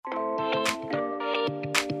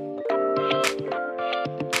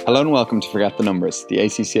Hello and welcome to Forget the Numbers, the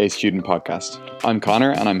ACCA student podcast. I'm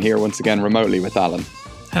Connor and I'm here once again remotely with Alan.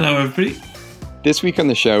 Hello everybody. This week on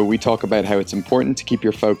the show, we talk about how it's important to keep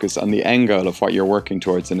your focus on the end goal of what you're working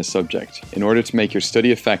towards in a subject in order to make your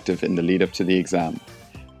study effective in the lead up to the exam.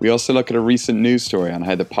 We also look at a recent news story on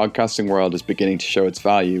how the podcasting world is beginning to show its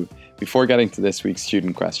value before getting to this week's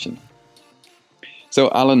student question. So,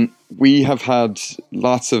 Alan, we have had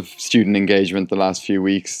lots of student engagement the last few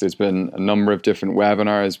weeks. There's been a number of different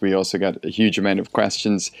webinars. We also get a huge amount of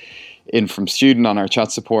questions in from students on our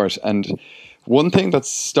chat support. And one thing that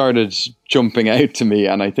started jumping out to me,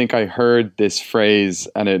 and I think I heard this phrase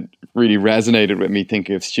and it really resonated with me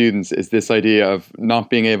thinking of students, is this idea of not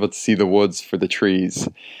being able to see the woods for the trees.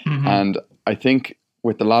 Mm-hmm. And I think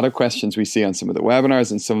with a lot of questions we see on some of the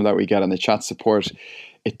webinars and some that we get on the chat support,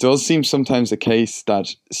 it does seem sometimes the case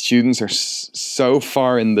that students are so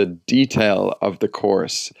far in the detail of the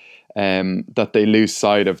course that they lose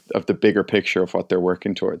sight of the bigger picture of what they're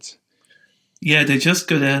working towards. Yeah, they just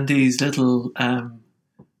go down these little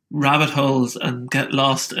rabbit holes and get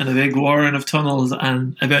lost in a big warren of tunnels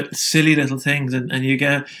and about silly little things, and you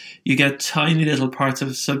get tiny little parts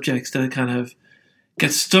of subjects that kind of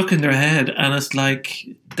get stuck in their head, and it's like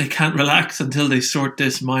they can't relax until they sort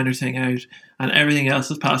this minor thing out and everything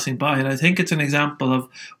else is passing by. And I think it's an example of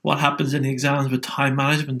what happens in the exams with time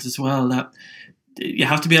management as well, that you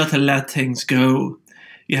have to be able to let things go.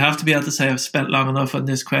 You have to be able to say, I've spent long enough on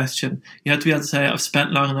this question. You have to be able to say, I've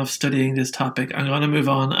spent long enough studying this topic. I'm going to move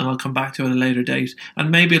on and I'll come back to it at a later date.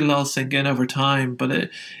 And maybe it'll all sink in over time.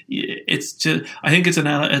 But it's just, I think it's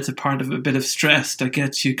a part of a bit of stress that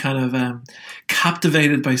gets you kind of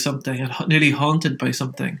captivated by something and nearly haunted by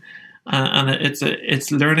something. And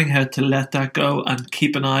it's learning how to let that go and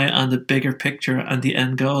keep an eye on the bigger picture and the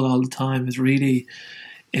end goal all the time is really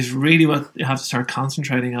what you have to start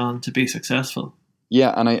concentrating on to be successful.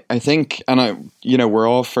 Yeah, and I think we're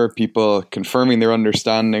all for people confirming their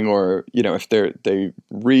understanding, or if they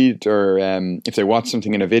read or if they watch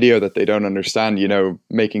something in a video that they don't understand,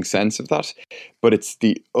 making sense of that. But it's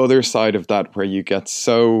the other side of that where you get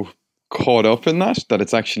so caught up in that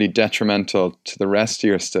it's actually detrimental to the rest of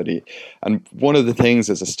your study. And one of the things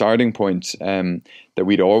as a starting point that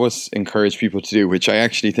we'd always encourage people to do, which I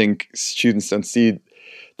actually think students don't see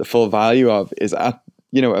the full value of, is at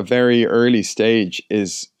a very early stage,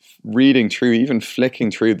 is reading through, even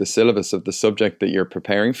flicking through the syllabus of the subject that you're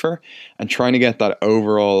preparing for and trying to get that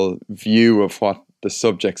overall view of what the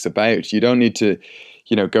subject's about. You don't need to,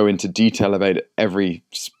 go into detail about every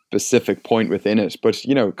specific point within it, but,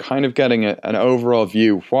 kind of getting an overall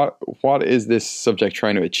view. What is this subject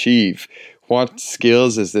trying to achieve? What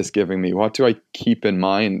skills is this giving me? What do I keep in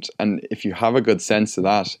mind? And if you have a good sense of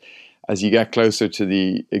that, as you get closer to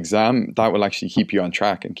the exam, that will actually keep you on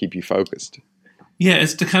track and keep you focused. Yeah,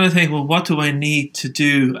 it's the kind of thing, well, what do I need to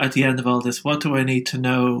do at the end of all this? What do I need to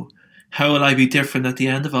know? How will I be different at the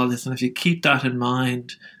end of all this? And if you keep that in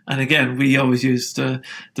mind, and again, we always use the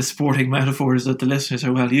sporting metaphors that the listeners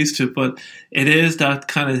are well used to, but it is that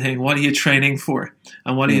kind of thing. What are you training for?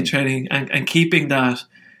 And what are you training? And keeping that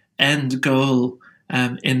end goal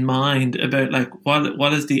in mind about like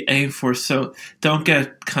what is the aim for. So don't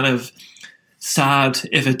get kind of sad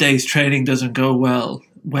if a day's training doesn't go well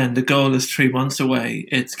when the goal is 3 months away.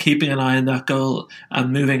 It's keeping an eye on that goal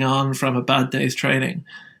and moving on from a bad day's training.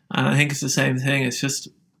 And I think it's the same thing. It's just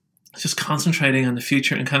concentrating on the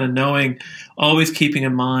future and kind of knowing, always keeping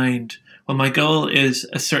in mind, well, my goal is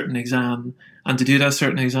a certain exam. And to do that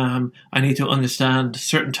certain exam, I need to understand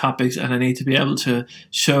certain topics and I need to be able to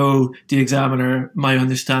show the examiner my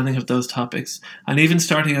understanding of those topics. And even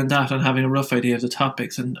starting on that and having a rough idea of the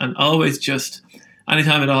topics and always just,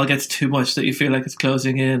 anytime it all gets too much that you feel like it's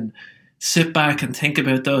closing in, sit back and think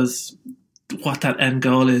about what that end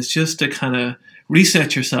goal is, just to kind of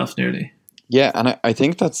reset yourself nearly. Yeah, and I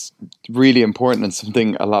think that's really important and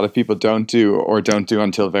something a lot of people don't do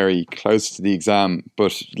until very close to the exam.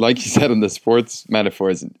 But like you said in the sports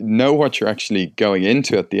metaphors, know what you're actually going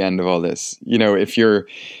into at the end of all this. If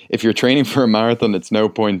you're training for a marathon, it's no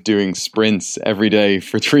point doing sprints every day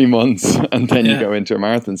for 3 months and then you go into a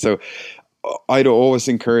marathon. So I'd always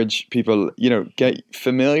encourage people, get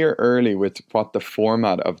familiar early with what the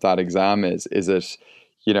format of that exam is. Is it,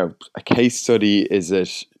 a case study? Is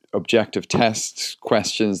it objective test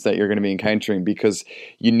questions that you're going to be encountering? Because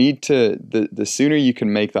you need to, the sooner you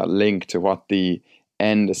can make that link to what the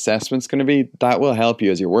end assessment's going to be, that will help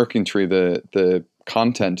you as you're working through the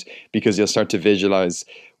content, because you'll start to visualize,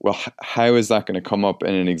 well, how is that going to come up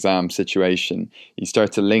in an exam situation? You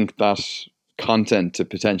start to link that content to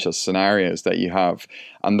potential scenarios that you have.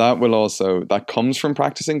 And that comes from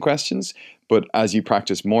practicing questions, but as you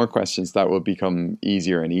practice more questions, that will become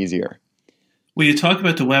easier and easier. Well, you talk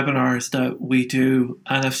about the webinars that we do,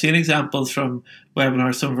 and I've seen examples from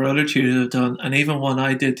webinars some of our other tutors have done, and even one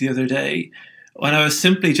I did the other day, when I was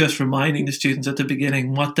simply just reminding the students at the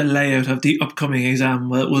beginning what the layout of the upcoming exam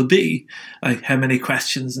will be, like how many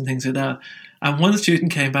questions and things like that. And one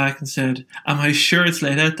student came back and said, "Am I sure it's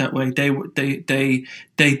laid out that way?"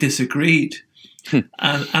 They disagreed.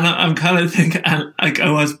 And I'm kind of thinking, and I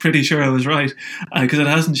was pretty sure I was right, because it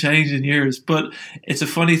hasn't changed in years. But it's a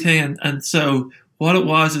funny thing, and so what it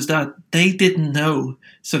was is that they didn't know.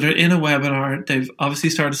 So they're in a webinar. They've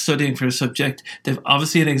obviously started studying for a subject. They've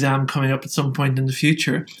obviously an exam coming up at some point in the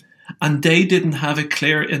future, and they didn't have it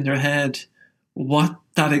clear in their head what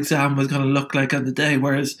that exam was going to look like on the day.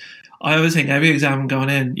 Whereas I always think every exam going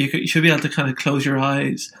in, you should be able to kind of close your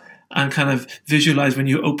eyes and kind of visualize when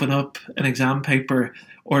you open up an exam paper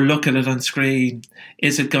or look at it on screen.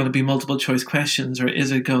 Is it going to be multiple choice questions, or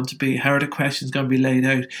is it going to be, how are the questions going to be laid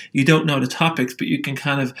out? You don't know the topics, but you can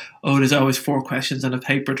kind of, there's always 4 questions on a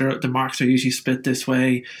paper. The marks are usually split this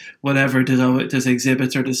way, whatever. There's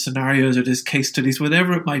exhibits, or there's scenarios, or there's case studies,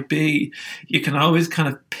 whatever it might be. You can always kind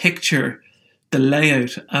of picture the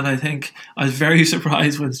layout. And I think I was very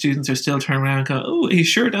surprised when students are still turning around and going, "Oh, are you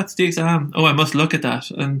sure that's the exam? Oh, I must look at that."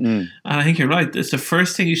 And I think you're right. It's the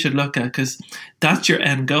first thing you should look at, because that's your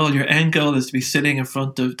end goal. Your end goal is to be sitting in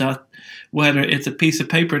front of that, whether it's a piece of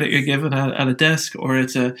paper that you're given at a desk, or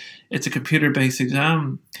it's a computer-based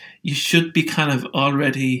exam. You should be kind of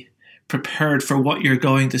already prepared for what you're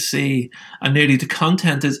going to see, and nearly the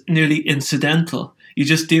content is nearly incidental. You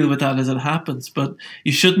just deal with that as it happens, but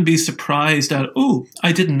you shouldn't be surprised that, "Oh,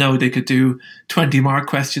 I didn't know they could do 20 mark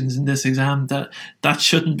questions in this exam." That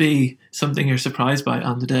shouldn't be something you're surprised by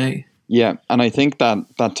on the day. Yeah, and I think that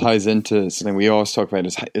ties into something we always talk about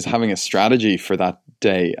is having a strategy for that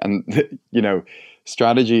day. And,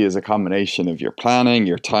 strategy is a combination of your planning,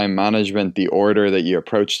 your time management, the order that you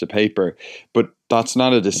approach the paper. But that's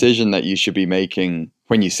not a decision that you should be making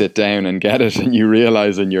when you sit down and get it and you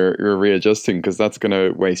realize and you're readjusting, because that's going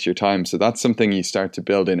to waste your time. So that's something you start to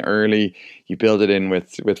build in early. You build it in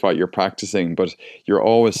with what you're practicing, but you're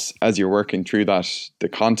always, as you're working through that, the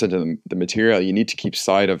content and the material, you need to keep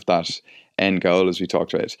sight of that end goal, as we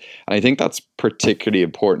talked about. And I think that's particularly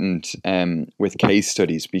important with case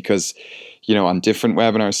studies, because, on different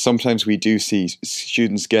webinars, sometimes we do see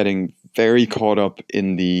students getting very caught up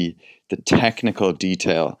in the technical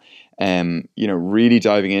detail. Really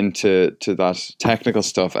diving into that technical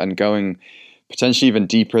stuff and going potentially even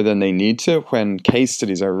deeper than they need to, when case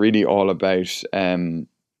studies are really all about,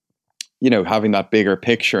 having that bigger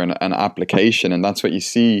picture and application. And that's what you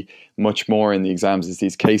see much more in the exams, is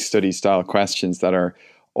these case study style questions that are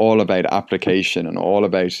all about application and all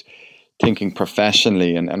about thinking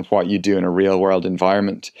professionally and what you do in a real world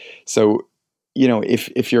environment. So,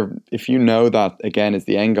 if you know that, again, is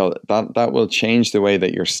the end goal, that will change the way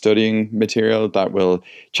that you're studying material. That will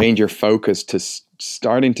change your focus to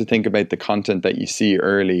starting to think about the content that you see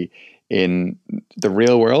early in the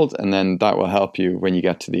real world, and then that will help you when you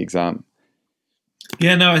get to the exam.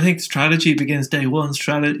 Yeah, no, I think strategy begins day one.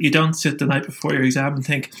 You don't sit the night before your exam and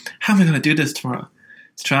think, "How am I going to do this tomorrow?"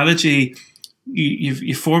 Strategy,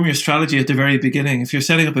 you form your strategy at the very beginning. If you're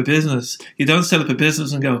setting up a business, you don't set up a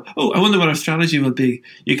business and go, "Oh, I wonder what our strategy will be."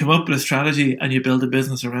 You come up with a strategy and you build a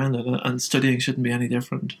business around it, and studying shouldn't be any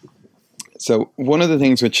different. So one of the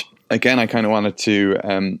things which, again, I kind of wanted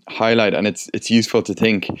to highlight, and it's useful to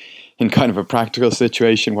think in kind of a practical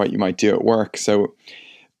situation what you might do at work. So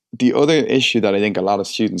the other issue that I think a lot of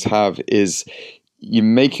students have is, you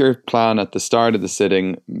make your plan at the start of the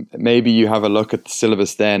sitting. Maybe you have a look at the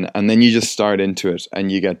syllabus then, and then you just start into it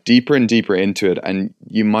and you get deeper and deeper into it. And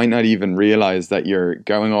you might not even realize that you're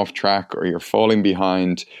going off track, or you're falling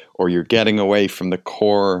behind, or you're getting away from the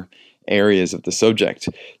core areas of the subject.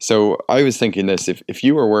 So I was thinking this, if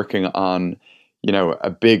you were working on, a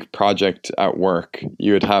big project at work,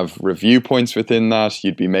 you would have review points within that.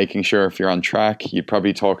 You'd be making sure if you're on track. You'd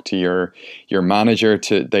probably talk to your manager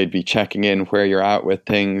they'd be checking in where you're at with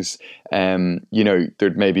things.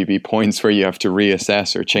 There'd maybe be points where you have to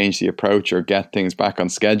reassess or change the approach or get things back on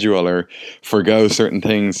schedule or forgo certain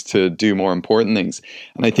things to do more important things.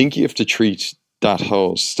 And I think you have to treat that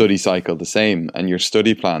whole study cycle the same, and your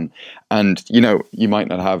study plan. And, you might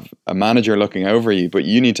not have a manager looking over you, but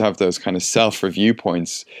you need to have those kind of self-review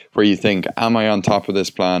points where you think, am I on top of this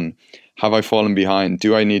plan? Have I fallen behind?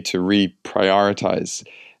 Do I need to reprioritize?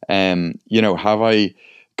 Have I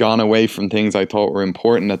gone away from things I thought were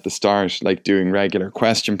important at the start, like doing regular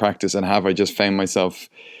question practice, and have I just found myself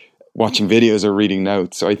watching videos or reading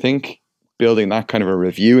notes? So I think building that kind of a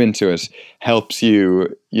review into it helps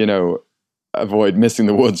you, avoid missing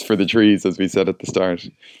the woods for the trees, as we said at the start.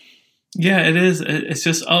 Yeah, it is. It's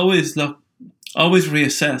just always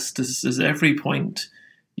reassess. This is every point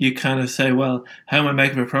you kind of say, well, how am I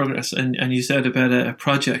making my progress? And you said about a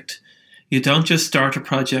project. You don't just start a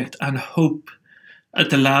project and hope at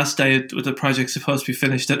the last day the project's supposed to be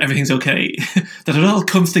finished that everything's okay, that it all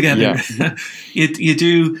comes together. Yeah. You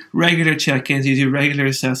do regular check-ins, you do regular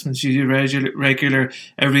assessments, you do regular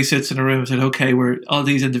everybody sits in a room and said, okay, where all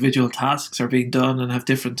these individual tasks are being done and have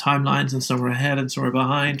different timelines, and some are ahead and some are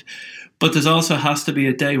behind. But there's also has to be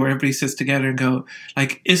a day where everybody sits together and go,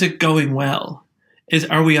 like, is it going well?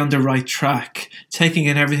 Are we on the right track? Taking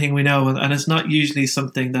in everything we know, and it's not usually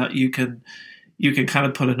something that you can kind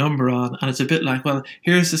of put a number on, and it's a bit like, well,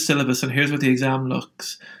 here's the syllabus and here's what the exam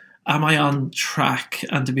looks. Am I on track?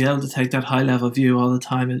 And to be able to take that high level view all the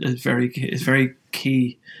time is very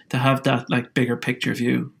key to have that like bigger picture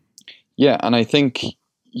view. Yeah, and I think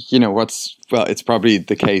it's probably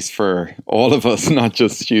the case for all of us, not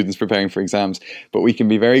just students preparing for exams, but we can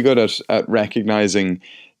be very good at recognizing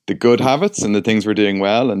the good habits and the things we're doing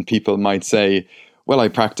well. And people might say, well, I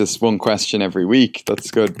practice one question every week. That's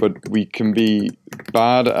good. But we can be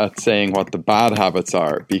bad at saying what the bad habits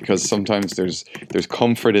are, because sometimes there's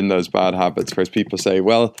comfort in those bad habits. Whereas people say,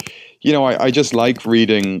 well, I just like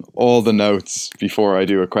reading all the notes before I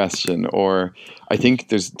do a question. Or I think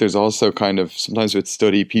there's also kind of, sometimes with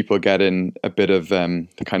study, people get in a bit of the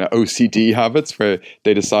kind of OCD habits where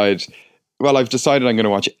they decide, well, I've decided I'm going to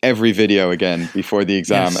watch every video again before the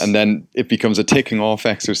exam. Yes. And then it becomes a ticking off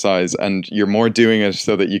exercise, and you're more doing it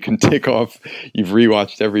so that you can tick off you've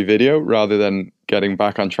rewatched every video, rather than getting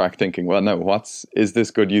back on track thinking, well, no, is this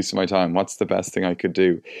good use of my time? What's the best thing I could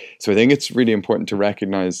do? So I think it's really important to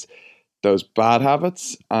recognize those bad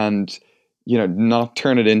habits and, not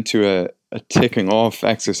turn it into a ticking off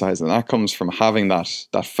exercise. And that comes from having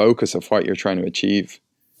that focus of what you're trying to achieve.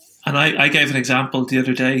 And I gave an example the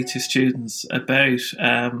other day to students about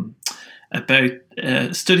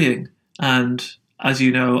studying, and as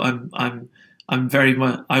you know, I'm very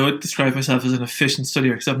much, I would describe myself as an efficient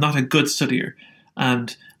studier, because I'm not a good studier,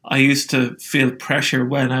 and I used to feel pressure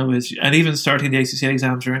when I was, and even starting the ACCA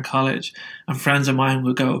exams or in college, and friends of mine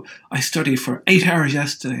would go, I studied for 8 hours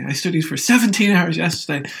yesterday, I studied for 17 hours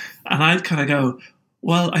yesterday, and I'd kind of go,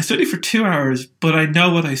 well, I studied for 2 hours, but I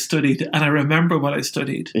know what I studied and I remember what I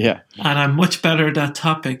studied. Yeah. And I'm much better at that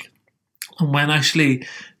topic. And when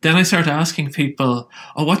then I started asking people,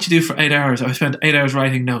 oh, what do you do for 8 hours? I spent 8 hours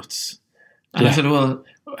writing notes. And I said, well,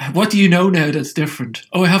 what do you know now that's different?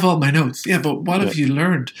 Oh, I have all my notes. Yeah, but what have you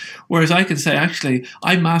learned? Whereas I can say, actually,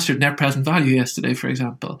 I mastered net present value yesterday, for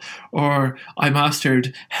example, or I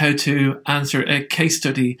mastered how to answer a case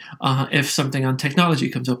study if something on technology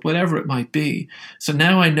comes up, whatever it might be. So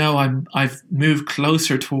now I know I've moved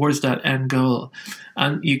closer towards that end goal.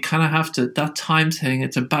 And you kind of have to, that time thing,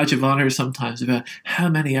 it's a badge of honor sometimes about how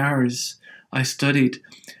many hours I studied.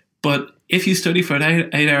 But if you study for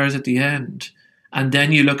 8 hours at the end, and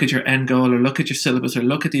then you look at your end goal or look at your syllabus or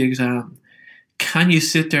look at the exam, can you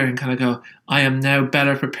sit there and kind of go, I am now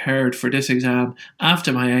better prepared for this exam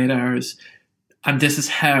after my 8 hours, and this is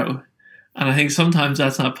how? And I think sometimes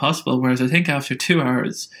that's not possible, whereas I think after 2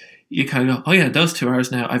 hours, you kind of go, oh yeah, those 2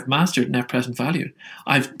 hours now, I've mastered net present value.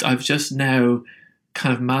 I've just now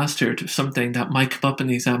kind of mastered something that might come up in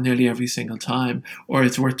the exam nearly every single time, or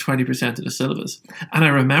it's worth 20% of the syllabus. And I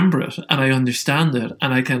remember it, and I understand it,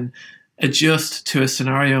 and I can adjust to a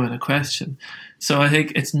scenario and a question. So I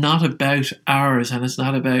think it's not about hours, and it's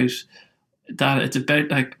not about that. It's about,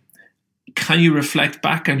 like, can you reflect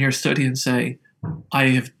back on your study and say,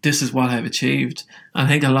 this is what I've achieved? And I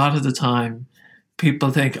think a lot of the time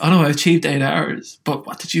people think, oh no, I achieved 8 hours, but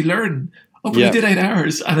what did you learn? Oh, but you did 8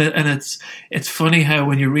 hours. And it's funny how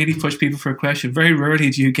when you really push people for a question, very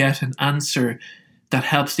rarely do you get an answer that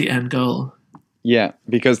helps the end goal. Yeah,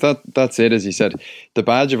 because that's it, as you said. The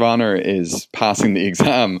badge of honor is passing the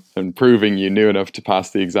exam and proving you knew enough to pass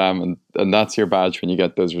the exam, and that's your badge when you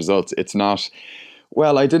get those results. It's not,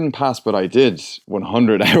 well, I didn't pass, but I did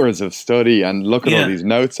 100 hours of study, and look at all these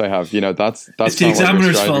notes I have. That's it's the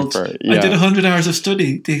examiner's fault. Yeah. I did 100 hours of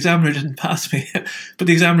study. The examiner didn't pass me, but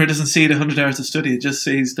the examiner doesn't see the 100 hours of study. It just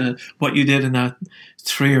sees what you did in that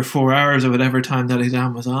 3 or 4 hours or whatever time that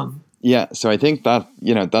exam was on. Yeah, so I think that,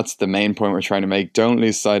 that's the main point we're trying to make. Don't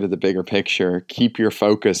lose sight of the bigger picture. Keep your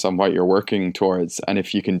focus on what you're working towards. And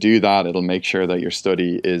if you can do that, it'll make sure that your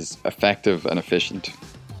study is effective and efficient.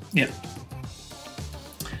 Yeah.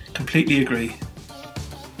 completely agree.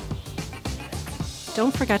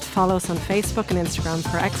 Don't forget to follow us on Facebook and Instagram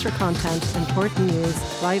for extra content, important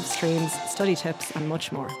news, live streams, study tips and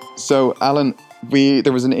much more. So, Alan,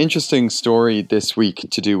 there was an interesting story this week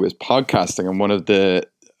to do with podcasting, and one of the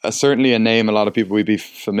certainly a name a lot of people would be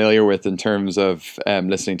familiar with in terms of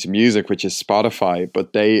listening to music, which is Spotify,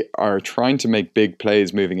 but they are trying to make big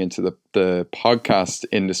plays moving into the podcast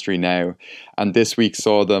industry now. And this week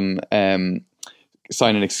saw them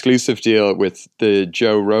sign an exclusive deal with the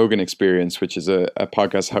Joe Rogan Experience, which is a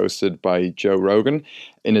podcast hosted by Joe Rogan,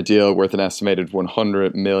 in a deal worth an estimated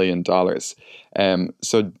 $100 million.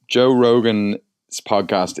 So Joe Rogan's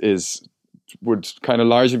podcast would kind of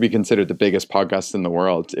largely be considered the biggest podcast in the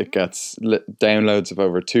world. It gets downloads of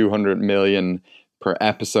over 200 million per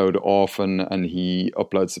episode often, and he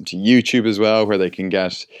uploads them to YouTube as well, where they can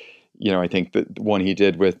get, I think the one he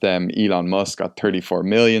did with Elon Musk got 34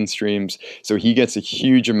 million streams. So he gets a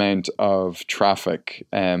huge amount of traffic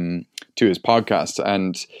to his podcast.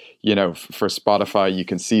 And, for Spotify, you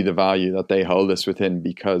can see the value that they hold this within,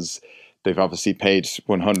 because they've obviously paid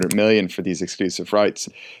 100 million for these exclusive rights.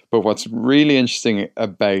 But what's really interesting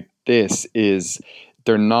about this is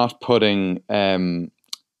they're not putting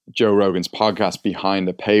Joe Rogan's podcast behind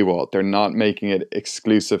a paywall. They're not making it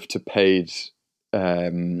exclusive to paid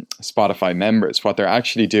Spotify members. What they're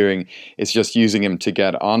actually doing is just using him to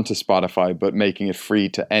get onto Spotify, but making it free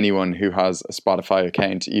to anyone who has a Spotify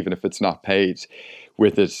account, even if it's not paid,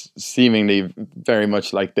 with it seemingly very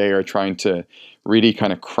much like they are trying to really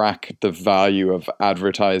kind of crack the value of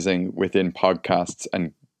advertising within podcasts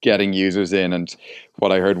and getting users in. And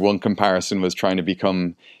what I heard, one comparison was trying to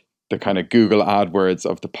become the kind of Google AdWords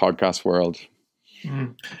of the podcast world.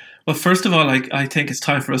 Mm. Well, first of all, I think it's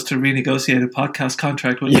time for us to renegotiate a podcast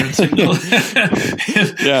contract with Learn Signal.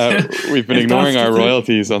 Yeah, we've been ignoring our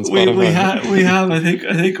royalties on Spotify. We have. I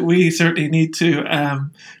think we certainly need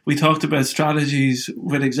to. We talked about strategies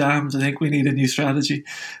with exams. I think we need a new strategy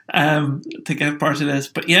to get part of this.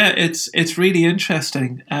 But yeah, it's really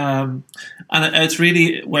interesting, and it's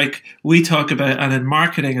really like we talk about, and in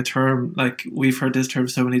marketing, a term like we've heard this term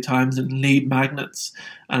so many times, in lead magnets,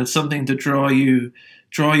 and it's something to draw you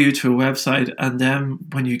to a website, and then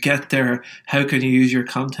when you get there, how can you use your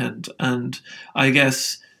content? And I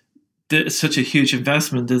guess such a huge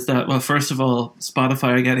investment is that, well, first of all,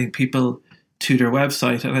 Spotify are getting people to their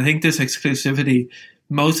website. And I think this exclusivity,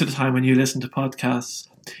 most of the time when you listen to podcasts,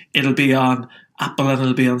 it'll be on Apple and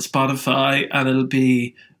it'll be on Spotify and it'll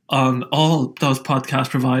be on all those podcast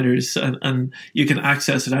providers, and you can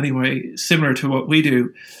access it anyway, similar to what we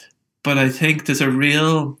do. But I think there's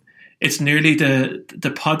it's nearly the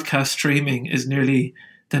podcast streaming is nearly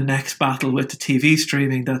the next battle with the TV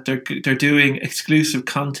streaming, that they're doing exclusive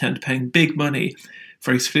content, paying big money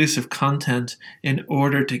for exclusive content in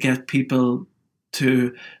order to get people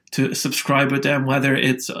to subscribe with them, whether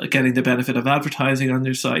it's getting the benefit of advertising on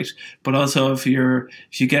their site, but also if you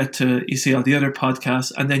see all the other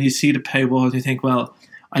podcasts and then you see the paywall and you think, well,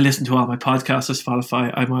 I listen to all my podcasts on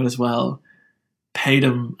Spotify, I might as well pay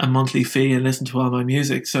them a monthly fee and listen to all my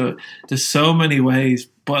music. So there's so many ways,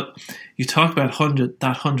 but you talk about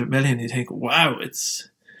 100 million, you think, wow, it's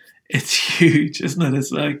huge, isn't it?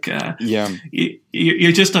 It's like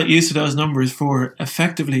you're just not used to those numbers for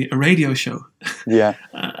effectively a radio show. Yeah,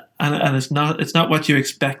 and it's not what you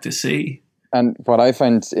expect to see. And what I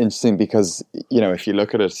find interesting, because if you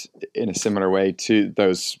look at it in a similar way to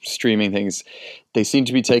those streaming things, they seem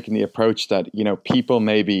to be taking the approach that people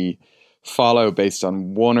maybe follow based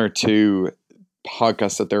on one or two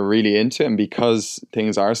podcasts that they're really into, and because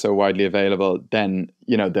things are so widely available, then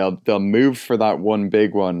they'll move for that one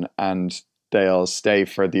big one and they'll stay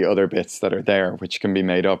for the other bits that are there, which can be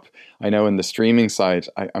made up. I know in the streaming side,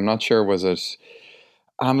 I'm not sure, was it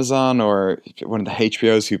Amazon or one of the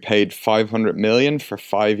HBOs who paid 500 million for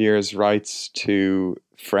 5 years rights to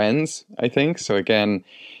Friends, I think. So again,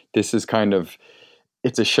 this is kind of,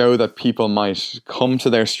 it's a show that people might come to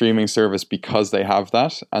their streaming service because they have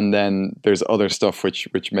that. And then there's other stuff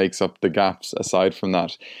which makes up the gaps aside from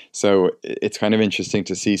that. So it's kind of interesting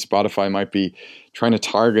to see Spotify might be trying to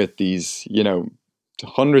target these,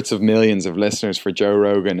 hundreds of millions of listeners for Joe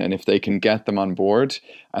Rogan. And if they can get them on board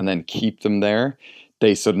and then keep them there,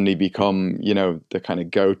 they suddenly become, the kind of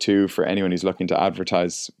go-to for anyone who's looking to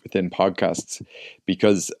advertise within podcasts.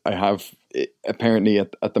 Because I have, apparently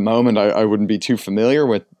at the moment, I wouldn't be too familiar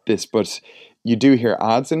with this, but you do hear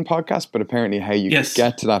ads in podcasts, but apparently how you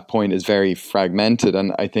get to that point is very fragmented.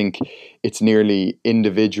 And I think it's nearly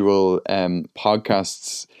individual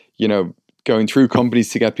podcasts, going through companies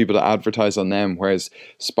to get people to advertise on them, whereas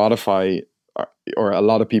Spotify or a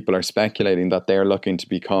lot of people are speculating that they're looking to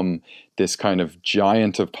become this kind of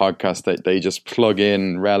giant of podcasts, that they just plug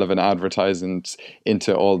in relevant advertisements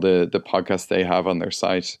into all the podcasts they have on their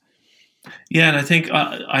site. Yeah, and I think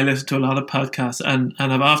I listen to a lot of podcasts, and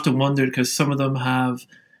I've often wondered, because some of them have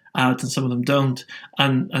ads and some of them don't,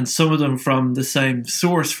 and some of them from the same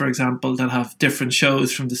source, for example, that have different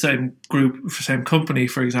shows from the same group, same company,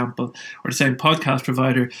 for example, or the same podcast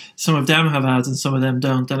provider. Some of them have ads and some of them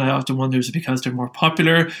don't, and I often wonder, is it because they're more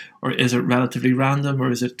popular, or is it relatively random,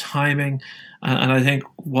 or is it timing? And I think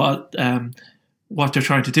what they're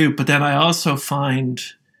trying to do. But then I also find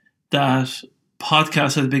that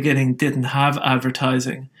podcasts at the beginning didn't have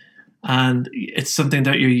advertising, and it's something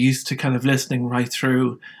that you're used to kind of listening right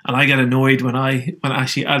through. And I get annoyed when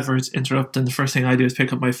actually adverts interrupt, and the first thing I do is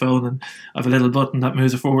pick up my phone and I have a little button that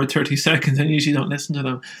moves it forward 30 seconds, and usually don't listen to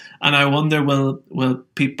them. And I wonder, will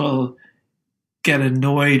people get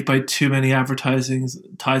annoyed by too many advertisements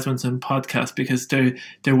in podcasts, because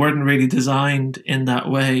they weren't really designed in that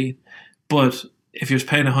way. But if you're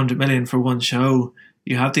paying 100 million for one show,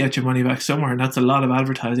 you have to get your money back somewhere, and that's a lot of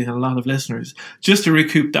advertising and a lot of listeners, just to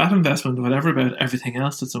recoup that investment, whatever about everything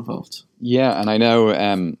else that's involved. Yeah, and I know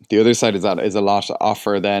the other side of that is a lot to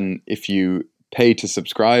offer then if you pay to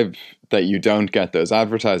subscribe, that you don't get those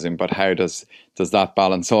advertising. But how does that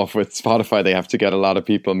balance off with Spotify? They have to get a lot of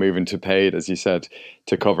people moving to paid, as you said,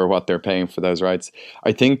 to cover what they're paying for those rights.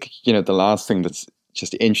 I think, the last thing that's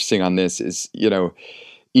just interesting on this is,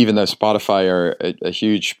 even though Spotify are a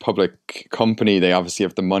huge public company, they obviously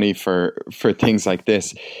have the money for things like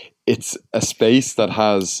this. It's a space that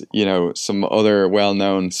has, some other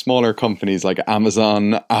well-known smaller companies like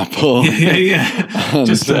Amazon, Apple. And,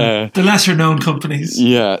 just the lesser-known companies.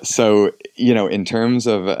 Yeah. So, in terms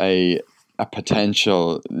of a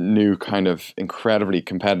potential new kind of incredibly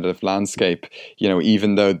competitive landscape,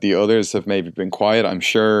 even though the others have maybe been quiet, I'm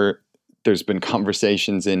sure there's been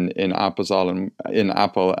conversations in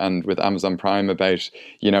Apple and with Amazon Prime about,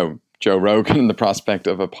 Joe Rogan and the prospect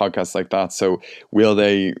of a podcast like that. So will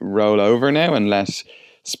they roll over now and let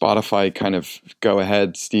Spotify kind of go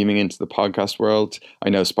ahead steaming into the podcast world? I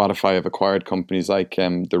know Spotify have acquired companies like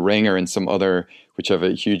The Ringer and some other, which have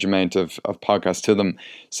a huge amount of podcasts to them.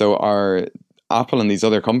 So are Apple and these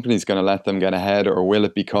other companies going to let them get ahead, or will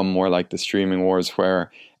it become more like the streaming wars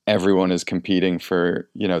where everyone is competing for,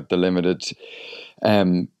 the limited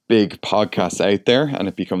big podcasts out there, and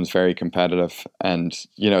it becomes very competitive? And,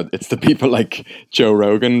 it's the people like Joe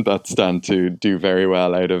Rogan that stand to do very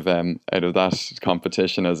well out of that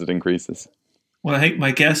competition as it increases. Well, I think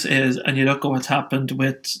my guess is, and you look at what's happened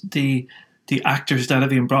with the actors that have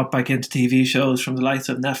been brought back into TV shows from the likes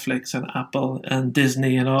of Netflix and Apple and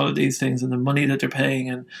Disney and all of these things, and the money that they're paying,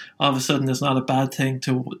 and all of a sudden it's not a bad thing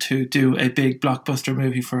to do a big blockbuster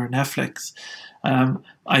movie for Netflix.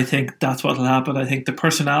 I think that's what will happen. I think the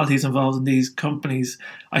personalities involved in these companies,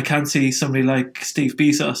 I can't see somebody like Steve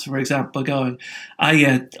Bezos, for example, going, I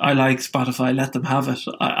like Spotify, let them have it.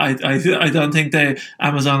 I don't think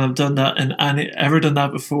Amazon have done that ever done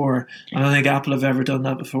that before. I don't think Apple have ever done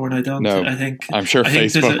that before, and I'm sure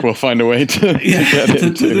Facebook will find a way to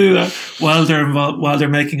do that while they're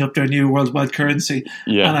making up their new worldwide currency.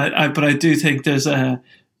 Yeah. But I do think there's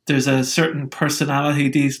a certain personality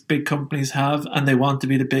these big companies have, and they want to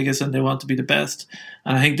be the biggest and they want to be the best.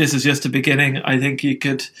 And I think this is just the beginning. I think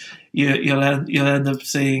you'll end up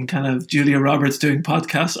seeing kind of Julia Roberts doing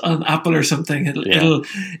podcasts on Apple or something.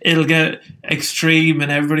 It'll get extreme,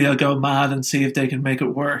 and everybody will go mad and see if they can make it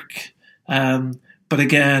work. But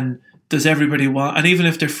again, does everybody want? And even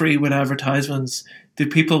if they're free with advertisements, do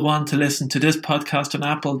people want to listen to this podcast on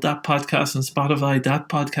Apple, that podcast on Spotify, that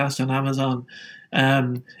podcast on Amazon?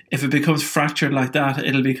 If it becomes fractured like that,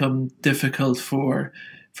 it'll become difficult for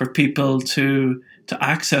people to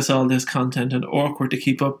access all this content, and awkward to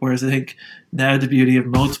keep up. Whereas I think now the beauty of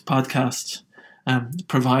most podcast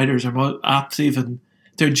providers or apps, even,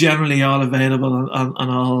 they're generally all available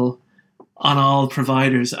on all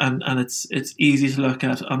providers, and it's easy to look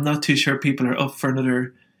at. I'm not too sure people are up for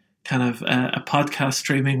another kind of a podcast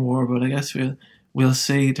streaming war, but I guess we'll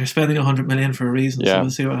see. They're spending 100 million for a reason, so we'll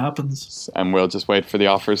see what happens. And we'll just wait for the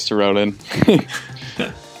offers to roll in.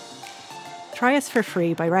 Try us for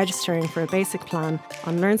free by registering for a basic plan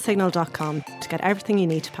on learnsignal.com to get everything you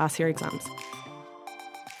need to pass your exams.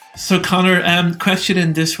 So Conor, question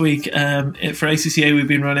in this week. For ACCA, we've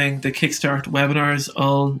been running the Kickstart webinars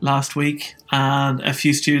all last week, and a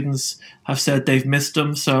few students have said they've missed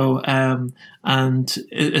them. So, and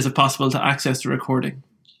is it possible to access the recording?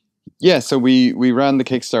 Yeah, so we ran the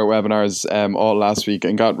Kickstart webinars all last week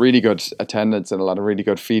and got really good attendance and a lot of really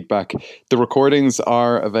good feedback. The recordings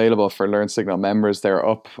are available for LearnSignal members. They're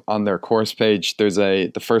up on their course page.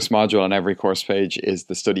 The first module on every course page is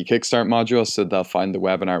the Study Kickstart module, so they'll find the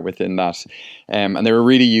webinar within that. And they were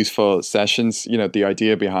really useful sessions. You know, the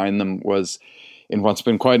idea behind them was, in what's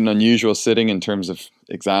been quite an unusual sitting in terms of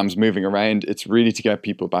exams moving around, it's really to get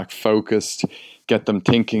people back focused, get them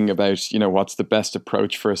thinking about, you know, what's the best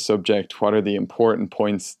approach for a subject, what are the important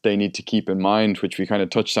points they need to keep in mind, which we kind of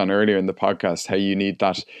touched on earlier in the podcast, how you need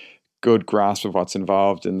that good grasp of what's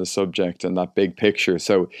involved in the subject and that big picture.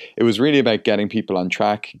 So it was really about getting people on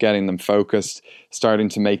track, getting them focused, starting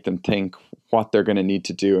to make them think what they're going to need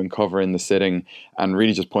to do and cover in the sitting, and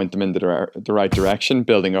really just point them in the right direction,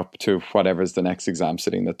 building up to whatever's the next exam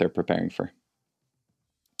sitting that they're preparing for.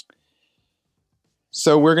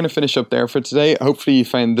 So we're going to finish up there for today. Hopefully you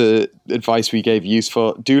found the advice we gave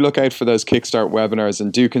useful. Do look out for those Kickstart webinars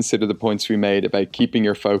and do consider the points we made about keeping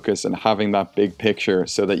your focus and having that big picture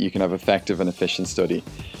so that you can have effective and efficient study.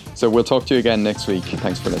 So we'll talk to you again next week.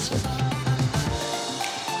 Thanks for listening.